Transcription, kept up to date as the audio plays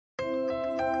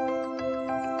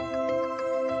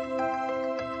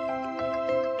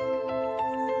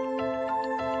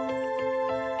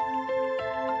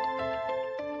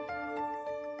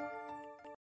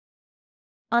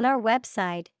On our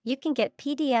website, you can get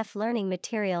PDF learning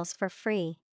materials for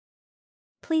free.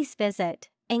 Please visit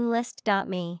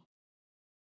englist.me.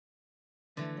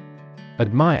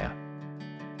 Admire.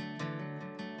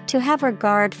 To have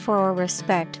regard for or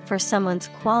respect for someone's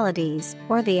qualities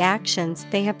or the actions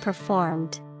they have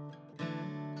performed.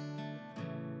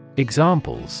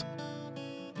 Examples: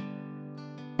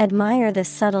 Admire the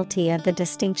subtlety of the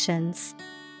distinctions.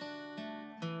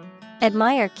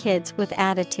 Admire kids with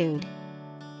attitude.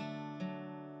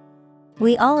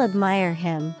 We all admire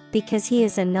him because he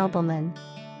is a nobleman.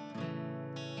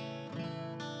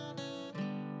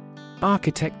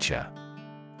 Architecture.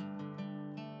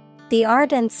 The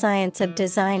art and science of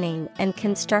designing and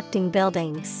constructing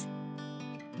buildings.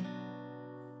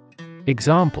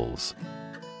 Examples: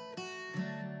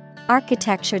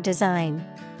 Architecture design.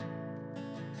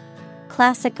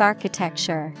 Classic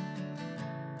architecture.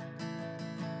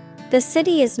 The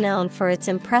city is known for its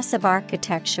impressive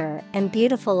architecture and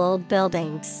beautiful old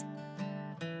buildings.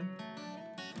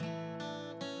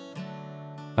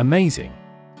 Amazing.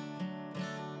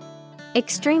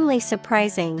 Extremely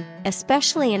surprising,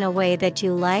 especially in a way that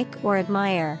you like or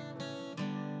admire.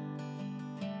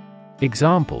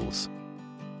 Examples: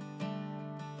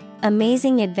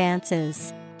 Amazing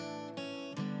advances.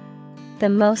 The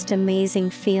most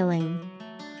amazing feeling.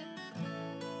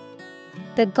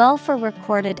 The golfer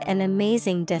recorded an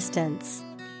amazing distance.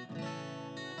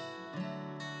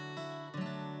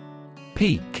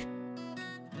 Peek.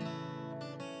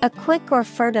 A quick or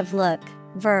furtive look,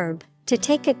 verb, to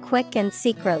take a quick and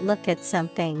secret look at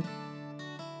something.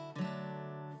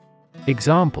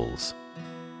 Examples: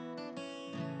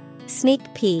 Sneak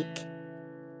peek.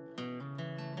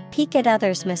 Peek at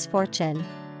others' misfortune.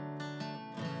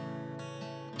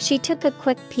 She took a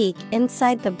quick peek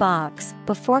inside the box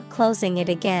before closing it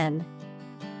again.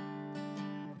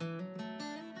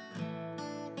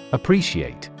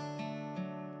 Appreciate.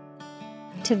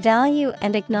 To value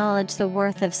and acknowledge the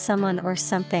worth of someone or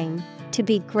something, to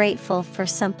be grateful for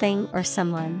something or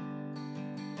someone.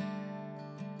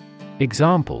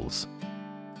 Examples: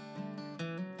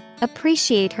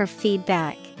 Appreciate her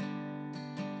feedback.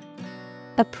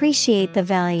 Appreciate the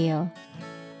value.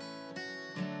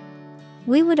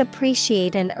 We would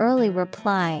appreciate an early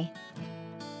reply.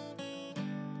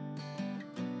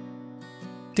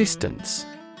 Distance.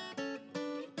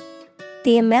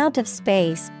 The amount of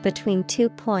space between 2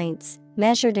 points,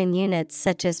 measured in units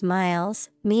such as miles,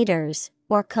 meters,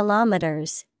 or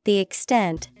kilometers, the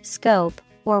extent, scope,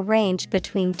 or range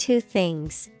between two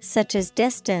things, such as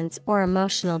distance or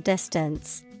emotional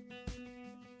distance.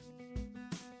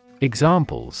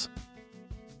 Examples: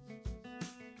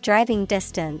 Driving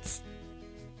distance.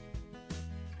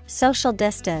 Social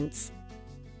distance.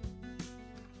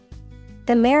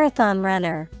 The marathon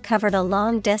runner covered a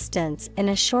long distance in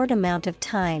a short amount of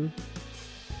time.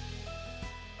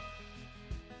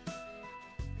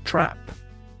 Trap.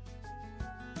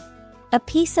 A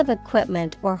piece of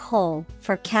equipment or hole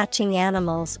for catching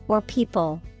animals or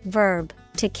people. Verb,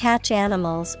 to catch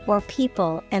animals or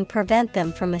people and prevent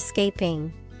them from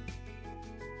escaping.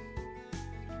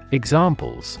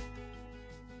 Examples: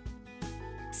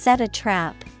 Set a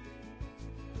trap.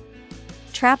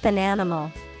 Trap an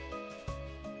animal.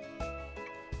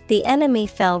 The enemy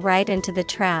fell right into the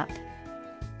trap.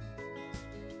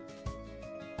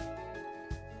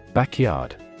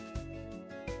 Backyard.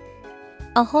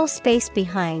 A whole space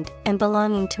behind and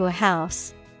belonging to a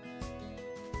house.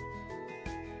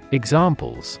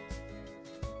 Examples: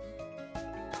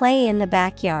 Play in the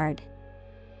backyard.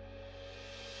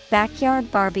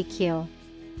 Backyard barbecue.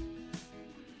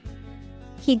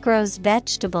 He grows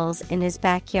vegetables in his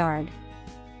backyard.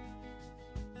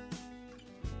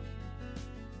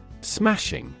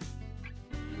 Smashing.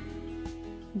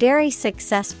 Very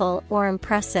successful or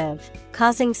impressive,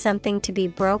 causing something to be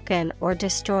broken or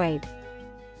destroyed.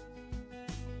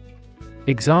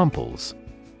 Examples: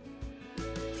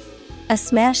 A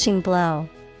smashing blow.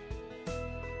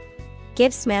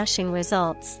 Give smashing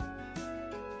results.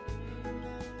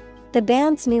 The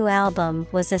band's new album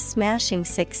was a smashing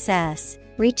success,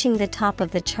 reaching the top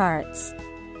of the charts.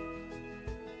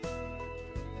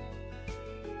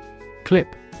 Clip.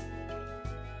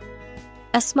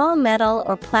 A small metal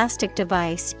or plastic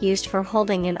device used for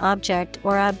holding an object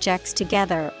or objects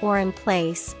together or in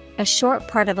place, a short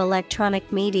part of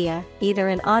electronic media, either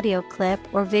an audio clip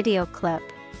or video clip.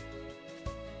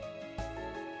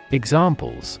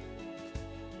 Examples: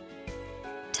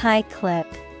 Tie clip.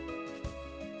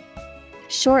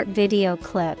 Short video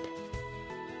clip.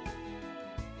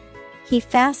 He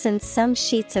fastened some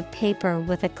sheets of paper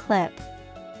with a clip.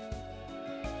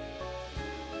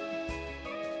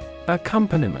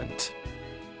 Accompaniment.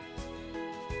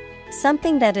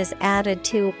 Something that is added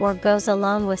to or goes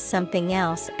along with something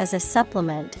else as a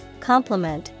supplement,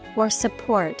 complement, or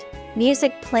support.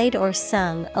 Music played or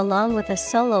sung along with a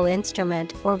solo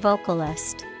instrument or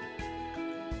vocalist.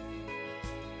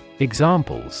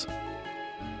 Examples: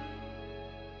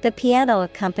 The piano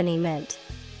accompaniment.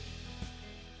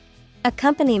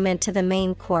 Accompaniment to the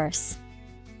main course.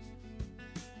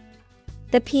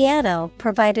 The piano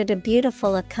provided a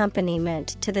beautiful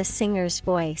accompaniment to the singer's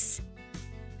voice.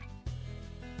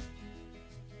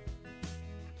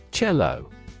 Cello.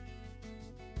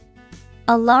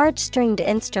 A large stringed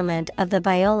instrument of the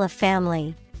viola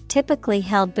family, typically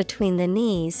held between the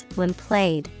knees when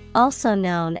played, also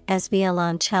known as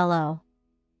violoncello.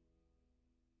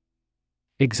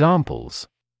 Examples: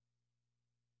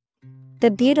 The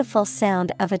beautiful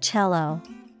sound of a cello.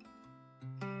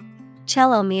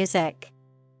 Cello music.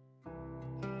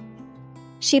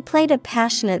 She played a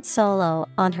passionate solo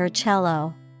on her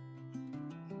cello.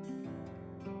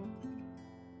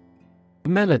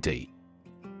 Melody.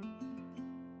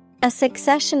 A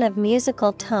succession of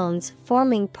musical tones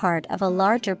forming part of a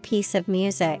larger piece of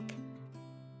music.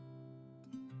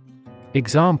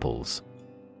 Examples: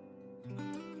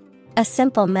 A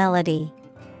simple melody.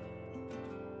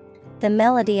 The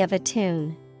melody of a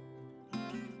tune.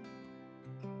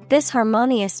 This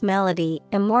harmonious melody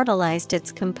immortalized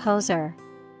its composer.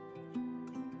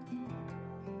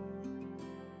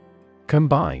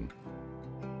 Combine.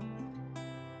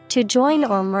 To join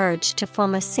or merge to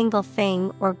form a single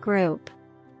thing or group.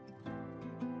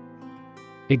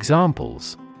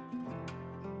 Examples: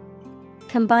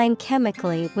 Combine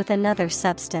chemically with another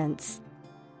substance.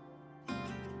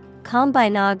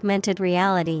 Combine augmented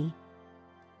reality.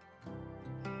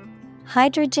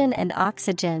 Hydrogen and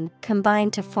oxygen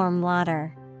combine to form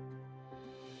water.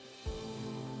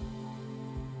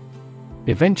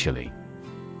 Eventually.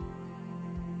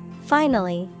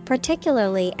 Finally,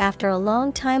 particularly after a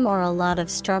long time or a lot of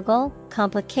struggle,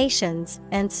 complications,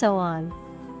 and so on.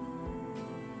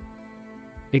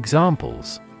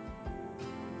 Examples: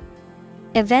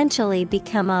 Eventually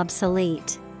become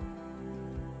obsolete.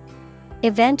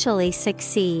 Eventually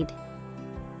succeed.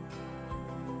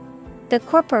 The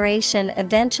corporation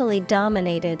eventually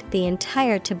dominated the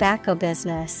entire tobacco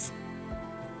business.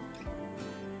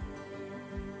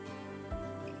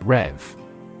 Rev.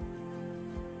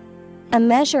 A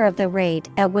measure of the rate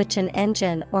at which an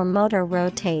engine or motor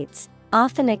rotates,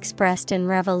 often expressed in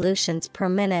revolutions per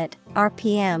minute,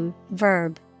 RPM,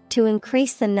 verb, to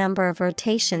increase the number of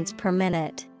rotations per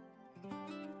minute.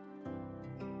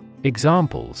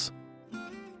 Examples: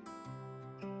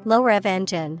 Low rev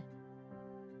engine.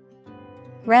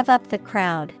 Rev up the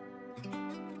crowd.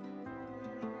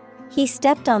 He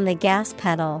stepped on the gas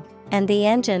pedal, and the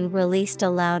engine released a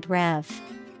loud rev.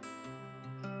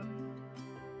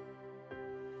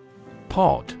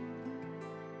 Pod.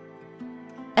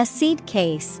 A seed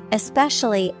case,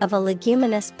 especially of a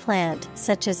leguminous plant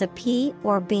such as a pea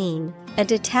or bean, a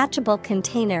detachable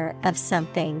container of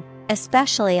something,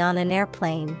 especially on an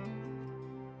airplane.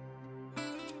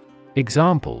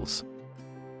 Examples: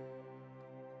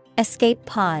 Escape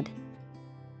pod.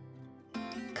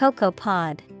 Cocoa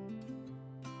pod.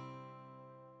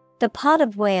 The pod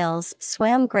of whales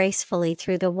swam gracefully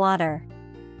through the water.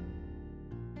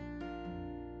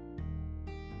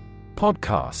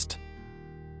 Podcast.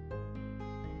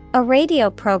 A radio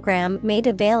program made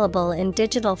available in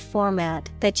digital format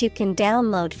that you can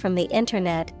download from the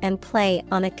internet and play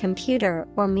on a computer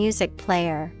or music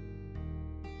player.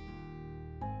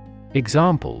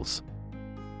 Examples: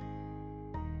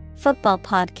 Football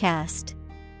podcast.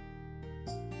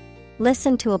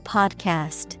 Listen to a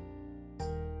podcast.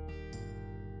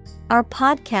 Our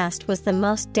podcast was the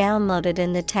most downloaded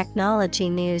in the technology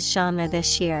news genre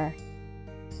this year.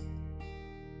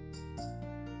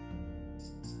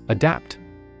 Adapt.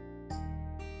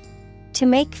 To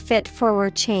make fit for or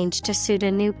change to suit a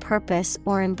new purpose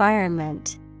or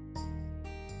environment.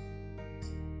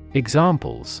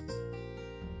 Examples: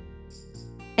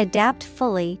 Adapt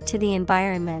fully to the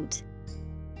environment.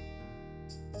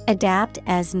 Adapt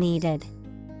as needed.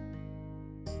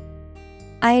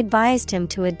 I advised him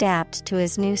to adapt to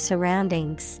his new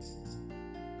surroundings.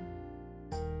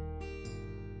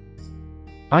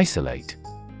 Isolate.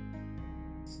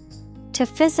 To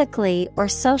physically or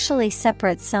socially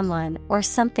separate someone or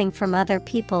something from other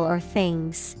people or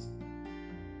things.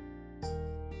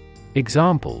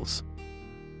 Examples: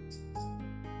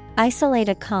 Isolate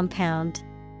a compound.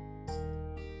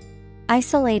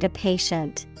 Isolate a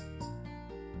patient.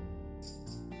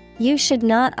 You should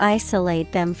not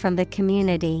isolate them from the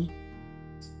community.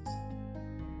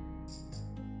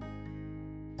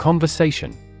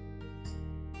 Conversation.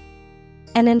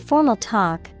 An informal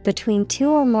talk between two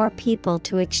or more people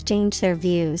to exchange their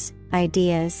views,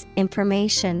 ideas,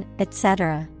 information,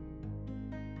 etc.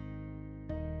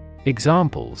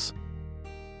 Examples: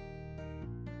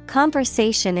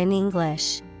 conversation in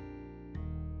English.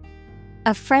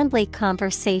 A friendly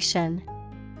conversation.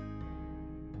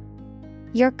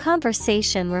 Your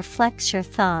conversation reflects your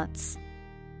thoughts.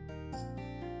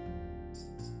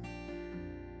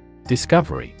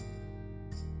 Discovery.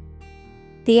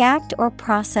 The act or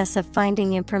process of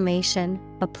finding information,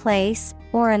 a place,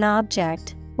 or an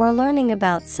object, or learning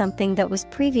about something that was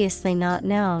previously not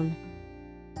known.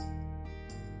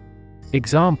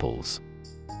 Examples: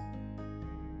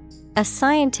 a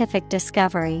scientific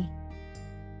discovery.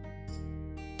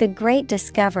 The great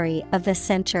discovery of the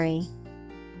century.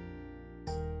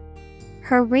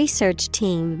 Her research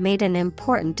team made an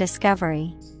important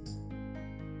discovery.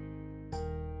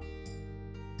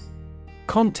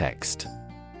 Context.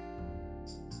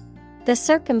 The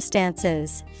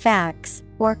circumstances, facts,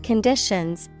 or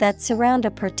conditions that surround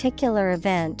a particular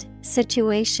event,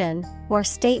 situation, or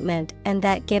statement and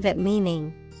that give it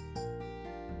meaning.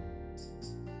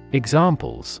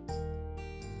 Examples: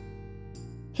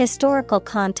 historical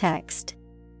context.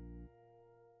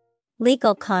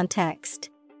 Legal context.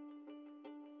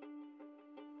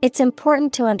 It's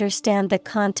important to understand the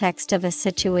context of a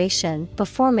situation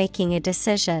before making a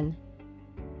decision.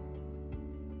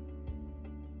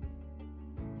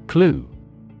 Clue.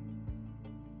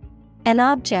 An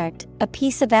object, a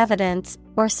piece of evidence,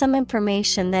 or some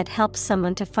information that helps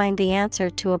someone to find the answer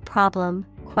to a problem,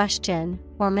 question,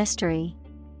 or mystery.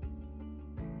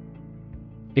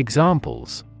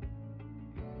 Examples: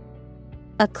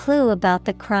 a clue about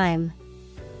the crime.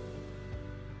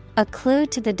 A clue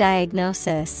to the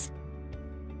diagnosis.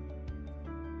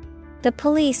 The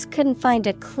police couldn't find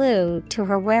a clue to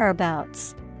her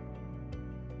whereabouts.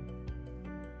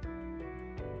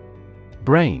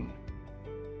 Brain.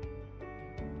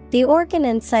 The organ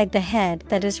inside the head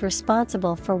that is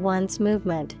responsible for one's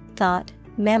movement, thought,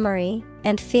 memory,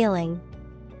 and feeling.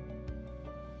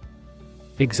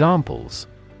 Examples: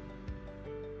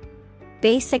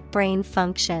 basic brain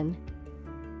function.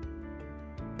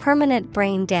 Permanent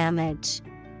brain damage.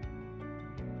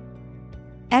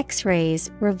 X-rays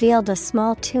revealed a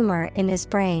small tumor in his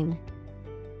brain.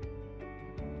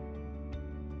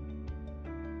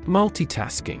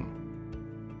 Multitasking.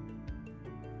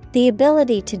 The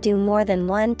ability to do more than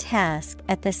one task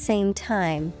at the same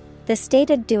time. The state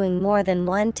of doing more than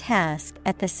one task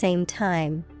at the same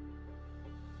time.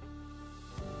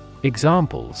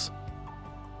 Examples: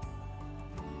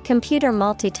 computer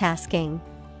multitasking.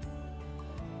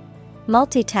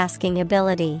 Multitasking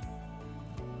ability.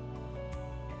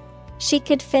 She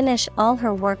could finish all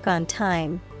her work on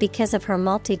time because of her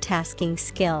multitasking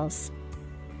skills.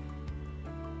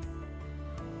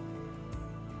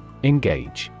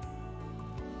 Engage.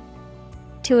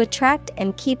 To attract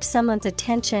and keep someone's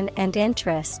attention and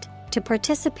interest, to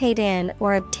participate in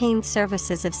or obtain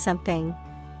services of something.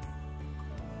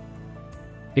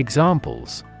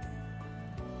 Examples: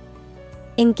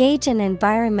 engage in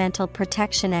environmental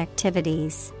protection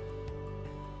activities.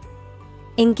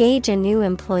 Engage a new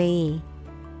employee.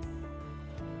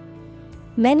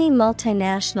 Many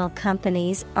multinational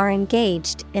companies are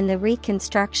engaged in the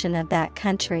reconstruction of that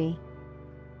country.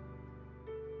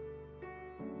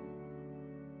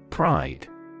 Pride.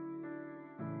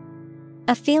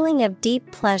 A feeling of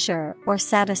deep pleasure or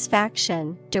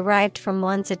satisfaction derived from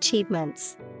one's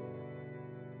achievements.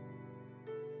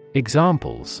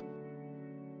 Examples: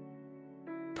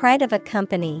 pride of a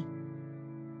company.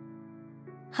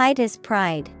 Hide his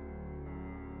pride.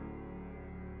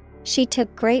 She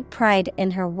took great pride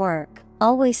in her work,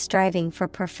 always striving for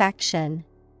perfection.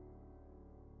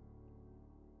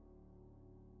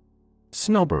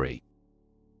 Snobbery.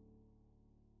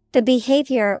 The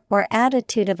behavior or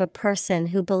attitude of a person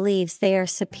who believes they are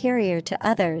superior to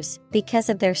others because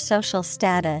of their social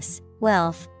status,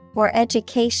 wealth, or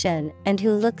education, and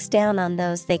who looks down on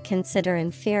those they consider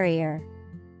inferior.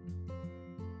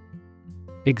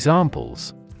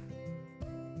 Examples: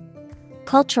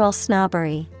 cultural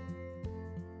snobbery.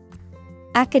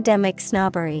 Academic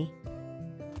snobbery.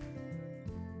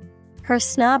 Her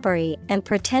snobbery and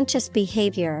pretentious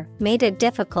behavior made it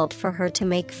difficult for her to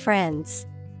make friends.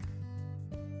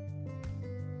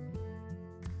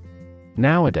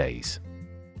 Nowadays.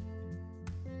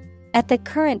 At the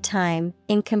current time,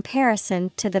 in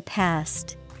comparison to the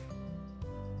past.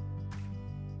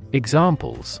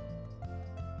 Examples: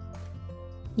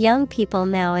 young people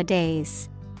nowadays.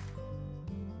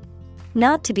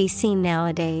 Not to be seen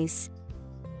nowadays.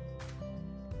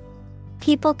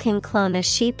 People can clone a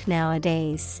sheep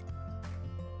nowadays.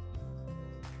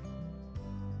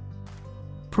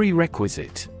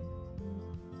 Prerequisite.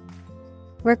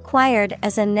 Required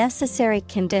as a necessary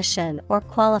condition or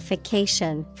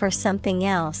qualification for something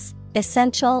else,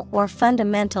 essential or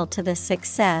fundamental to the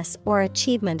success or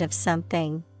achievement of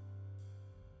something.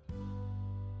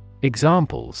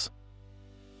 Examples: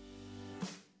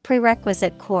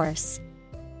 Prerequisite course.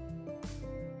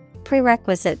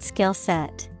 Prerequisite skill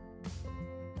set.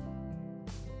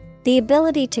 The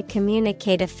ability to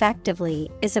communicate effectively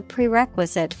is a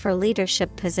prerequisite for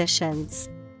leadership positions.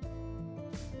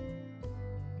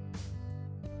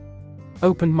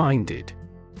 Open-minded.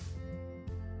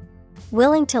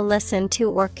 Willing to listen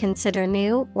to or consider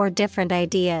new or different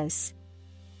ideas.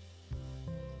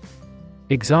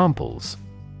 Examples: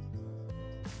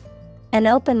 An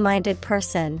open-minded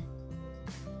person.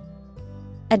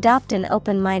 Adopt an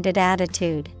open-minded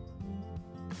attitude.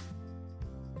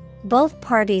 Both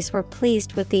parties were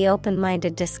pleased with the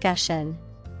open-minded discussion.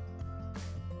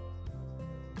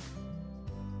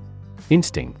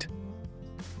 Instinct.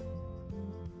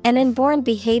 An inborn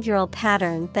behavioral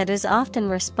pattern that is often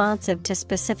responsive to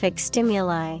specific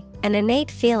stimuli, an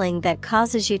innate feeling that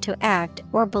causes you to act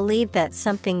or believe that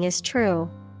something is true.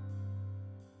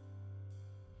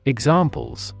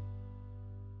 Examples: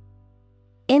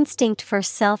 Instinct for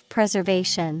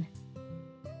self-preservation.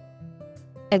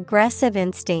 Aggressive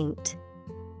instinct.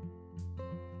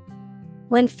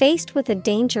 When faced with a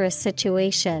dangerous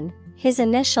situation, his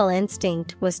initial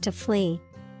instinct was to flee.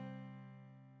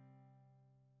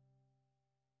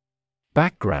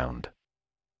 Background.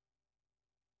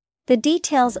 The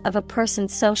details of a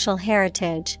person's social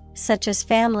heritage, such as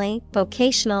family,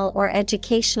 vocational or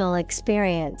educational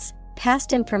experience,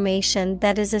 past information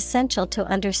that is essential to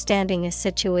understanding a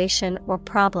situation or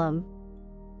problem.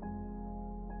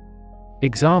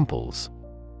 Examples: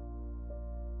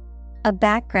 A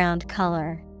background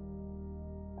color.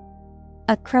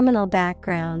 A criminal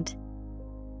background.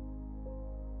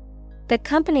 The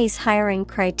company's hiring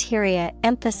criteria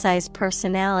emphasize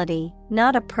personality,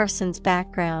 not a person's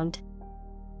background.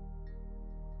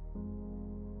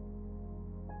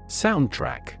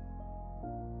 Soundtrack.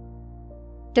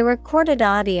 The recorded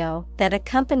audio that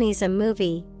accompanies a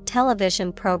movie,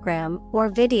 television program, or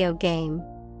video game.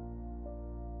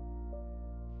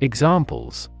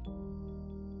 Examples: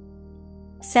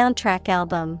 Soundtrack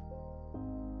album.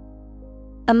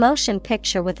 A motion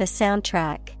picture with a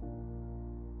soundtrack.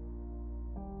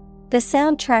 The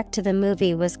soundtrack to the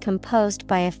movie was composed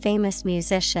by a famous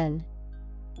musician.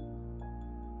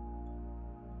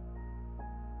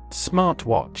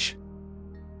 Smartwatch.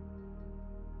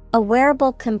 A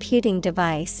wearable computing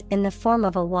device in the form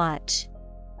of a watch.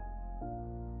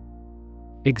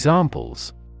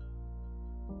 Examples: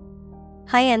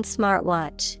 High-end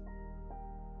smartwatch.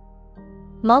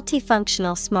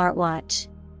 Multifunctional smartwatch.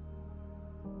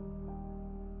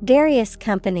 Various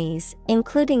companies,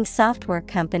 including software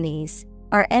companies,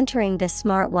 are entering the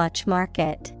smartwatch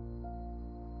market.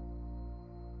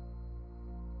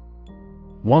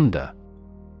 Wander.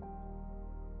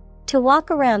 To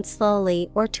walk around slowly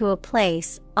or to a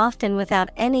place, often without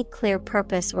any clear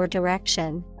purpose or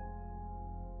direction.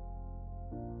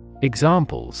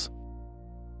 Examples: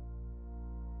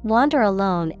 Wander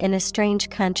alone in a strange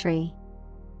country.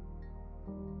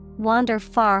 Wander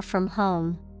far from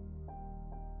home.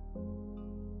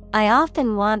 I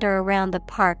often wander around the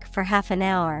park for half an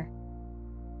hour.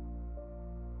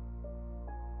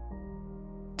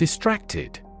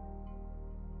 Distracted.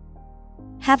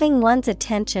 Having one's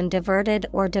attention diverted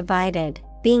or divided,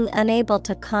 being unable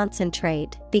to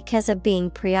concentrate because of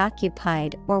being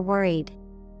preoccupied or worried.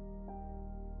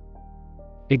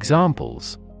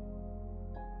 Examples: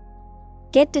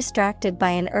 Get distracted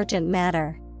by an urgent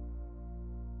matter.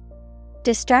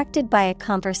 Distracted by a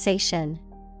conversation.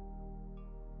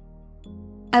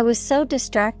 I was so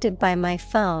distracted by my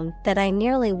phone that I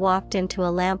nearly walked into a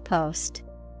lamppost.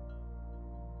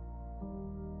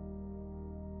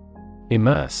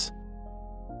 Immerse.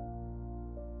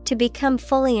 To become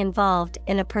fully involved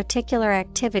in a particular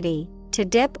activity, to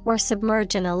dip or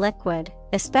submerge in a liquid,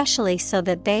 especially so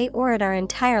that they or it are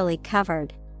entirely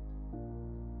covered.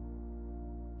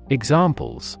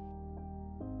 Examples: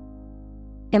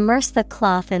 Immerse the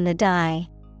cloth in the dye.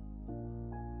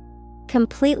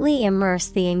 Completely immerse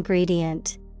the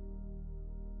ingredient.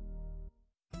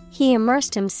 He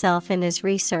immersed himself in his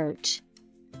research.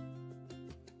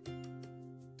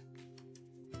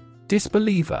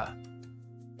 Disbeliever.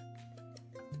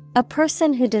 A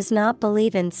person who does not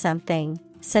believe in something,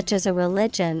 such as a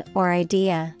religion or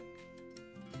idea.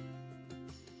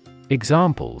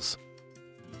 Examples: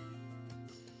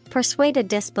 Persuade a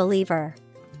disbeliever.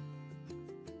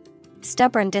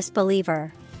 Stubborn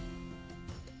disbeliever.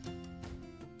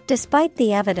 Despite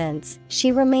the evidence,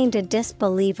 she remained a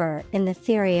disbeliever in the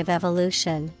theory of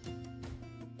evolution.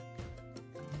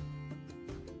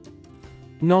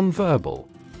 Nonverbal.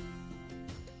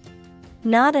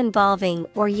 Not involving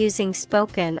or using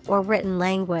spoken or written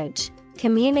language,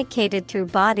 communicated through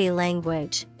body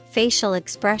language, facial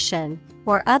expression,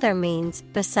 or other means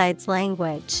besides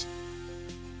language.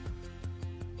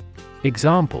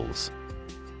 Examples: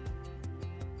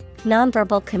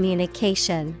 Nonverbal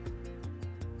communication.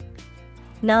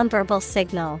 Nonverbal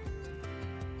signal.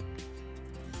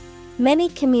 Many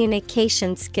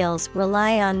communication skills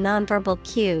rely on nonverbal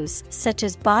cues such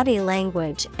as body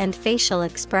language and facial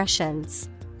expressions.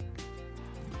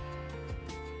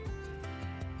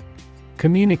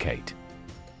 Communicate.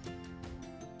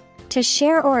 To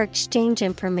share or exchange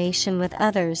information with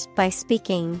others by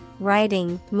speaking,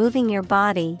 writing, moving your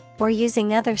body, or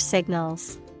using other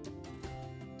signals.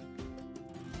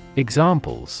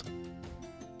 Examples: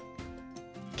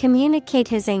 Communicate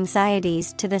his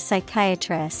anxieties to the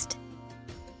psychiatrist.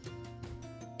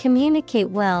 Communicate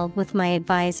well with my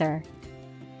advisor.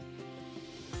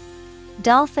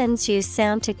 Dolphins use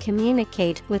sound to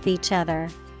communicate with each other.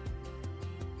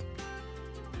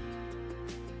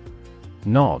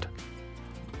 Nod.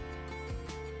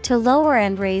 To lower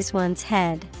and raise one's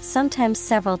head, sometimes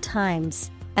several times,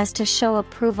 as to show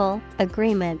approval,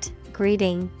 agreement,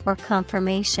 greeting, or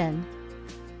confirmation.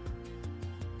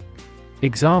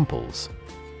 Examples: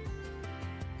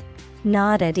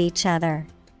 Nod at each other.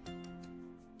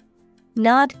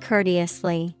 Nod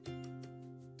courteously.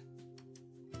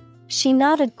 She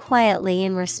nodded quietly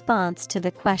in response to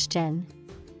the question.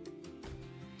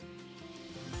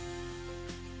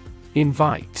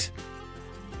 Invite.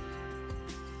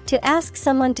 To ask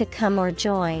someone to come or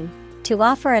join, to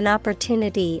offer an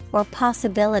opportunity or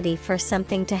possibility for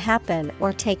something to happen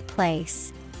or take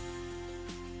place.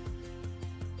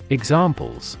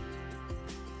 Examples: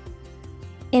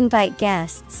 Invite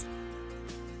guests.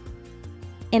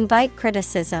 Invite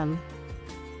criticism.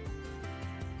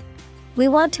 We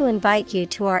want to invite you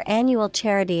to our annual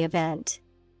charity event.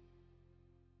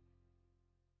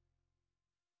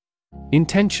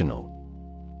 Intentional.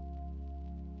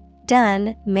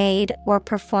 Done, made, or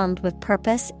performed with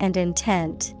purpose and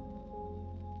intent.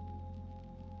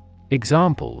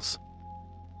 Examples: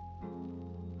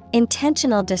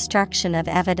 Intentional destruction of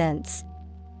evidence.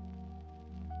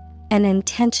 An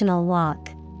intentional walk.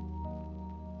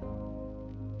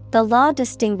 The law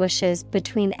distinguishes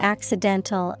between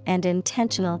accidental and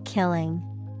intentional killing.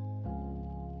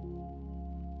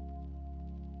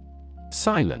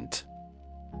 Silent.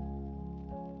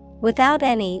 Without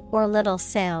any or little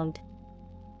sound.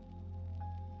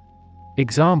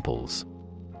 Examples: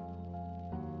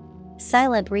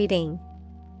 Silent reading.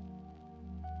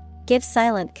 Give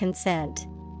silent consent.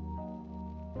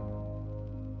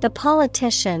 The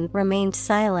politician remained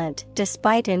silent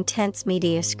despite intense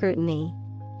media scrutiny.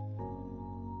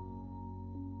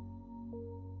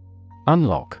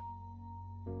 Unlock.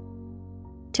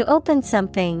 To open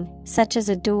something, such as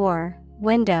a door,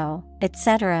 window,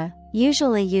 etc.,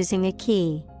 usually using a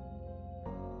key.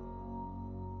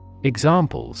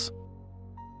 Examples: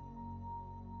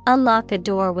 Unlock a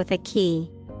door with a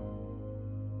key.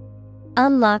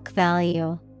 Unlock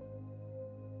value.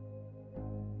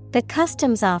 The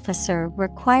customs officer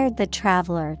required the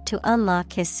traveler to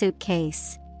unlock his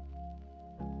suitcase.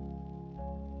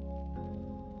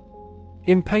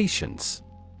 Impatience.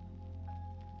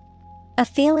 A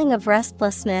feeling of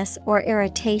restlessness or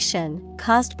irritation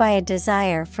caused by a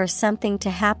desire for something to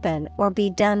happen or be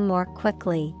done more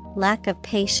quickly, lack of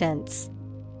patience.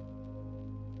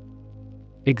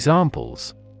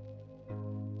 Examples: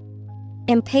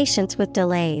 Impatience with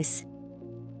delays.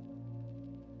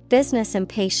 Business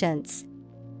impatience.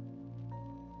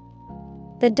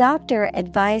 The doctor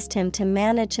advised him to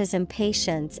manage his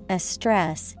impatience as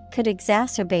stress could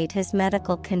exacerbate his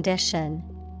medical condition.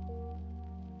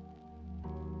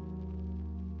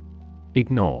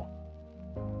 Ignore.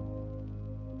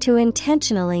 To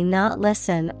intentionally not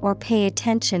listen or pay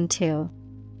attention to.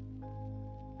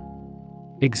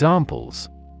 Examples: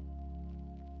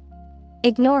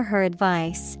 Ignore her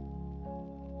advice.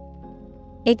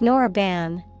 Ignore a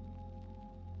ban.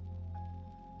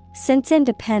 Since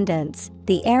independence,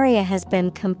 the area has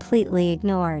been completely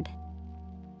ignored.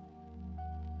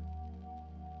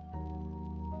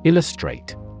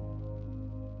 Illustrate.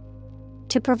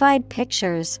 To provide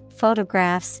pictures,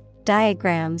 photographs,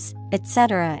 diagrams,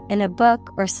 etc. in a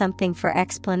book or something for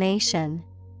explanation.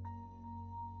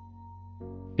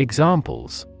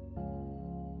 Examples: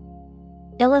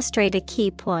 Illustrate a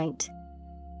key point.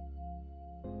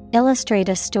 Illustrate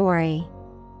a story.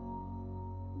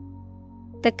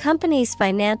 The company's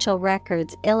financial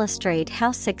records illustrate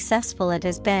how successful it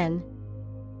has been.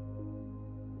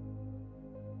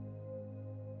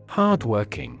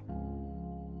 Hardworking.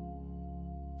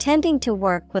 Tending to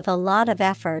work with a lot of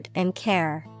effort and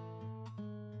care.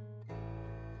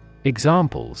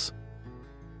 Examples: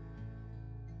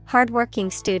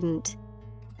 Hardworking student.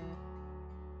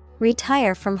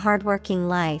 Retire from hardworking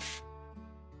life.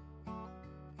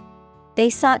 They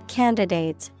sought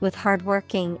candidates with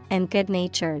hardworking and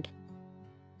good-natured.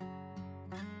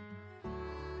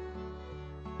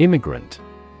 Immigrant.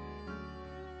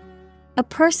 A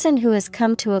person who has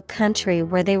come to a country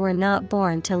where they were not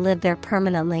born to live there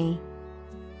permanently.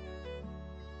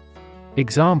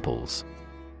 Examples: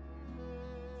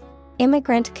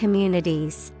 Immigrant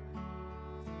communities.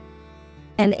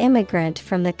 An immigrant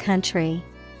from the country.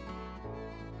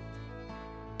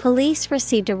 Police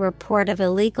received a report of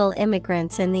illegal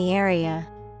immigrants in the area.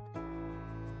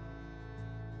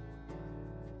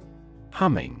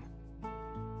 Humming.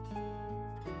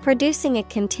 Producing a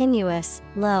continuous,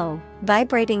 low,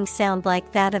 vibrating sound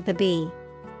like that of the bee.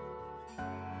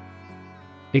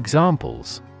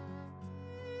 Examples: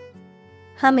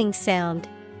 Humming sound.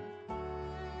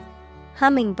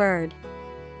 Hummingbird.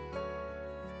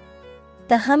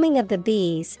 The humming of the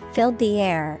bees filled the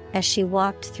air as she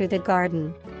walked through the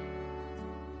garden.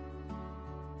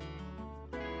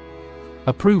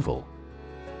 Approval.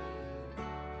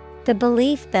 The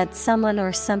belief that someone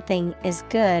or something is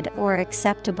good or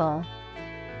acceptable.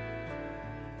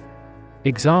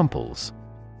 Examples: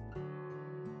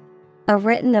 A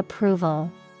written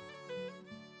approval.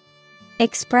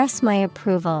 Express my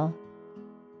approval.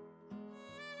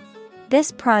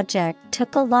 This project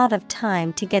took a lot of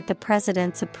time to get the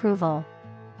president's approval.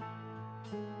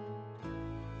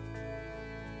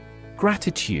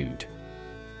 Gratitude.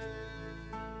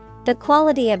 The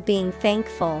quality of being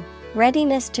thankful,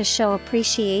 readiness to show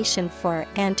appreciation for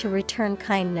and to return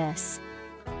kindness.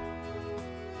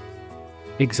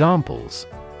 Examples: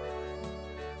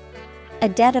 A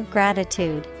debt of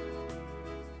gratitude.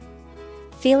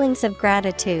 Feelings of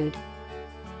gratitude.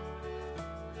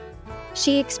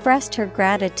 She expressed her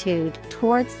gratitude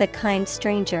towards the kind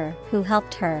stranger who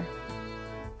helped her.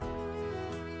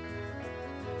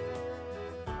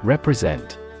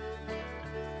 Represent.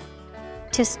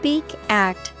 To speak,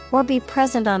 act, or be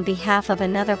present on behalf of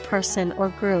another person or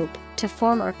group, to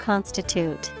form or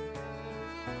constitute.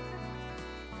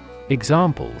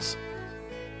 Examples: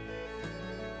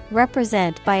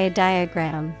 Represent by a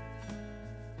diagram.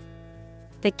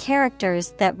 The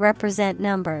characters that represent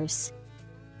numbers.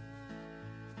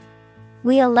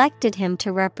 We elected him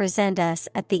to represent us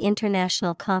at the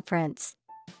international conference.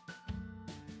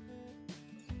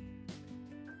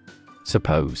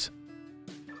 Suppose.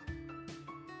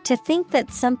 To think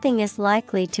that something is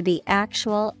likely to be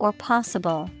actual or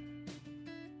possible.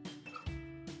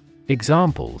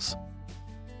 Examples: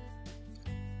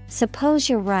 Suppose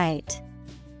you're right.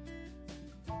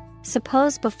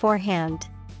 Suppose beforehand.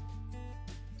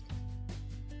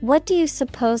 What do you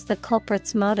suppose the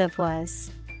culprit's motive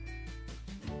was?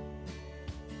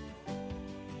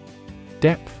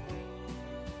 Depth.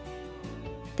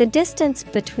 The distance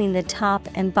between the top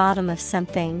and bottom of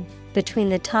something, between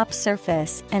the top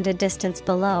surface and a distance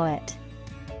below it.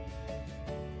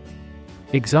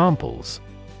 Examples: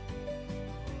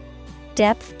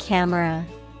 Depth camera.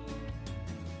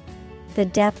 The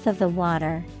depth of the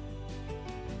water.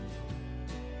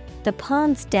 The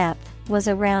pond's depth was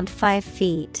around 5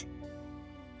 feet.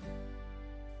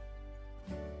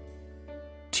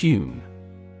 Tune.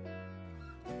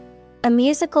 A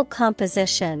musical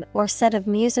composition or set of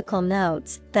musical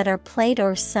notes that are played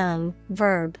or sung.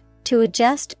 Verb, to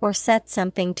adjust or set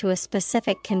something to a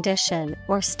specific condition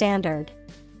or standard.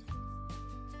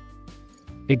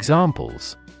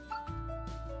 Examples: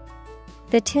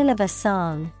 The tune of a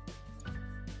song.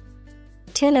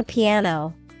 Tune a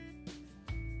piano.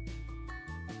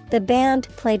 The band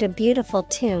played a beautiful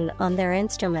tune on their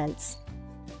instruments.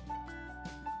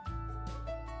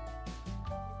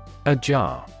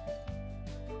 Ajar.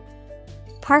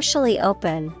 Partially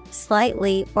open,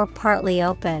 slightly or partly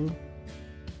open.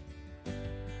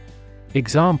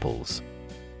 Examples: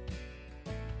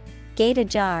 Gate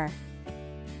ajar.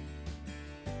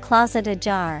 Closet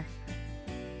ajar.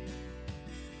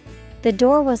 The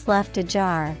door was left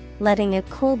ajar, letting a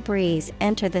cool breeze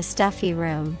enter the stuffy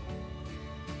room.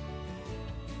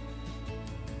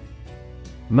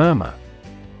 Murmur.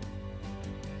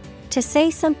 To say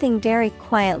something very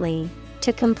quietly,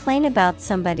 to complain about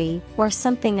somebody or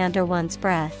something under one's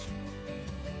breath.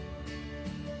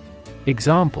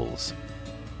 Examples: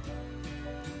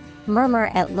 Murmur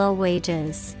at low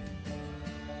wages.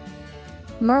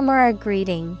 Murmur a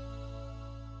greeting.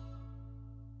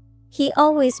 He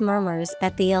always murmurs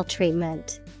at the ill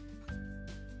treatment.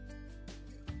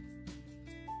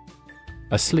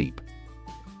 Asleep.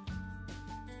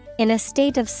 In a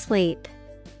state of sleep.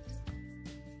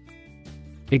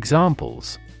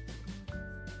 Examples: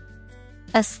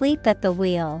 Asleep at the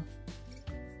wheel.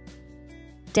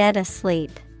 Dead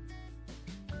asleep.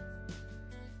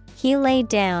 He lay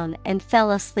down and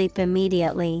fell asleep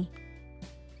immediately.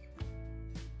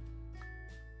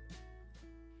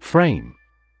 Frame.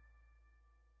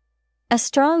 A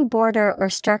strong border or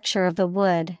structure of the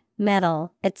wood,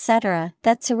 metal, etc.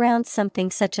 that surrounds something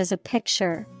such as a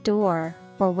picture, door,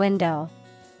 or window.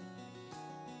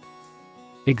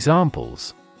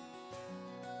 Examples: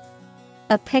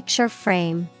 A picture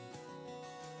frame.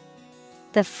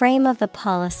 The frame of the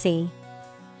policy.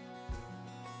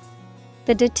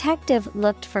 The detective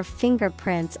looked for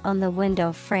fingerprints on the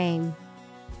window frame.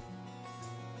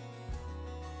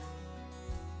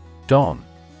 Don.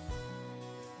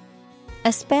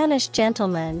 A Spanish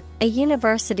gentleman, a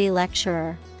university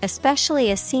lecturer, especially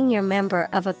a senior member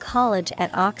of a college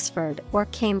at Oxford or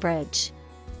Cambridge.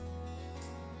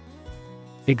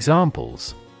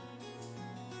 Examples: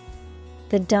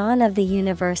 The Don of the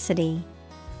University.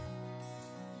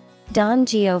 Don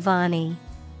Giovanni.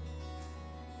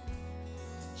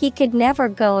 He could never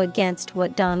go against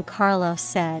what Don Carlos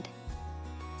said.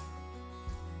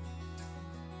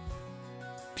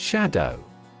 Shadow.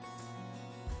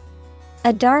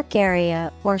 A dark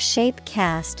area or shape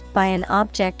cast by an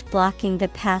object blocking the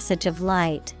passage of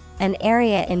light, an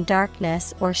area in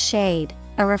darkness or shade,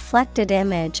 a reflected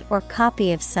image or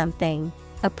copy of something,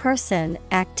 a person,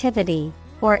 activity,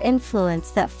 or influence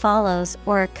that follows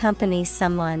or accompanies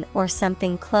someone or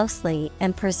something closely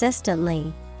and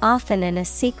persistently, often in a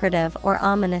secretive or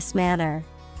ominous manner.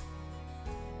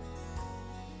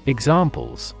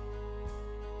 Examples: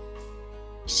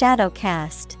 Shadow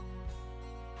cast.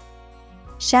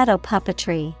 Shadow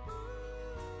puppetry.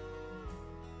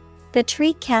 The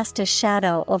tree cast a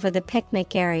shadow over the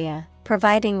picnic area,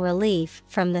 providing relief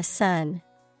from the sun.